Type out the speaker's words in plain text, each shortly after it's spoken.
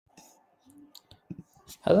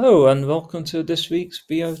Hello and welcome to this week's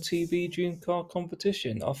Botb Dream Car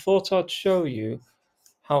competition. I thought I'd show you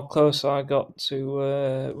how close I got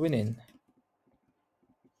to winning,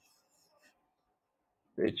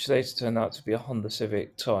 which later turned out to be a Honda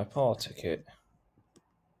Civic Type R ticket.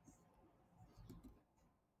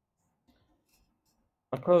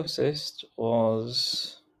 My closest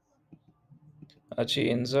was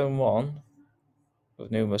actually in Zone 1,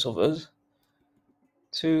 with numerous others,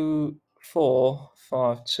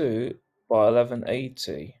 2452 by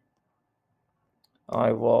 1180.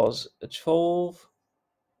 I was 12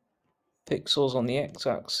 pixels on the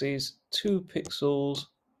x-axis, 2 pixels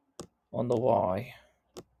on the y.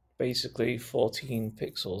 Basically 14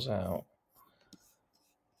 pixels out.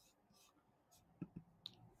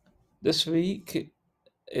 This week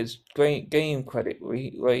is great game credit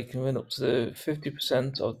week where you can win up to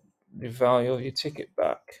 50% of the value of your ticket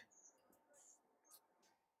back.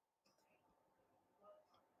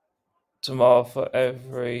 Tomorrow for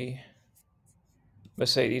every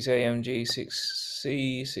Mercedes AMG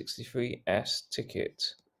 6C63S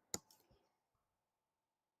ticket,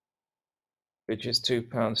 which is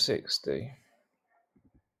 £2.60.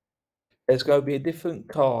 There's going to be a different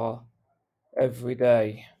car every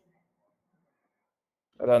day.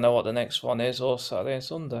 I don't know what the next one is, or Saturday and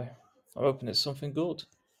Sunday. I'm hoping it's something good.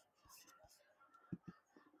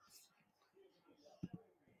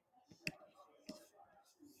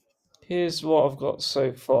 Here's what I've got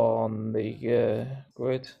so far on the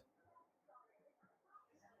grid.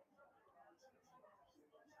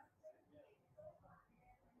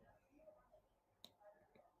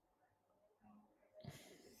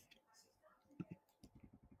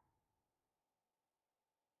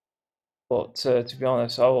 But to be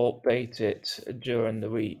honest, I'll update it during the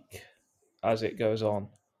week as it goes on.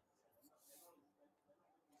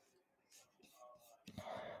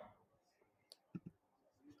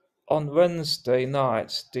 On Wednesday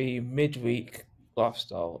night, the midweek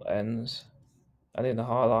lifestyle ends, and in the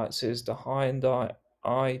highlights is the Hyundai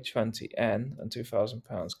i20N and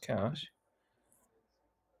 £2,000 cash,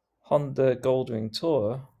 Honda Goldwing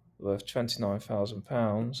Tourer worth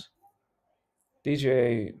 £29,000,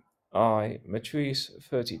 DJI Matrice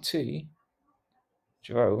 30T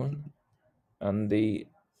drone, and the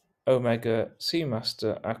Omega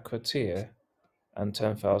Seamaster Aquatia and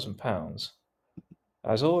 £10,000.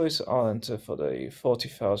 As always, I'll enter for the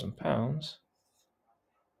 £40,000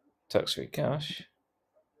 tax-free cash.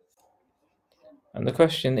 And the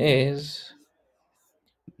question is,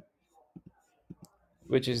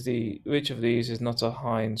 which of these is not a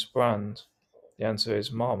Heinz brand? The answer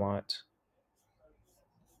is Marmite.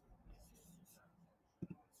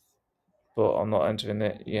 But I'm not entering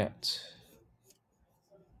it yet.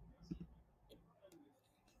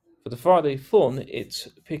 For the Friday fun, it's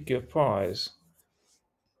pick your prize.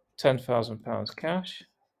 £10,000 cash,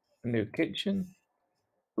 a new kitchen,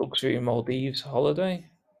 luxury Maldives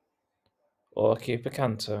holiday, or a Kia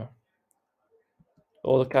Picanto.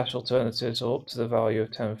 All the cash alternatives are up to the value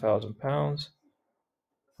of £10,000,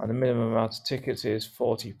 and the minimum amount of tickets is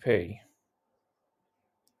 40p.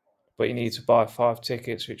 But you need to buy 5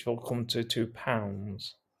 tickets, which will come to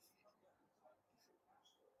 £2.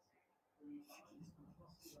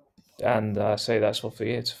 And I say that's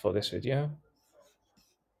roughly it for this video.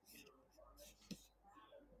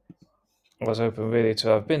 I was hoping really to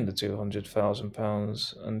have been the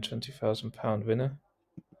 £200,000 and £20,000 winner,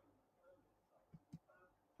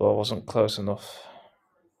 but I wasn't close enough.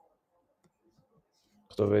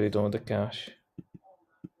 Could have really done with the cash.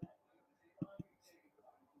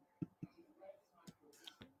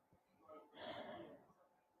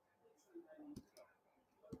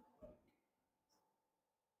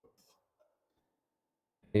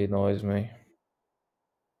 It annoys me.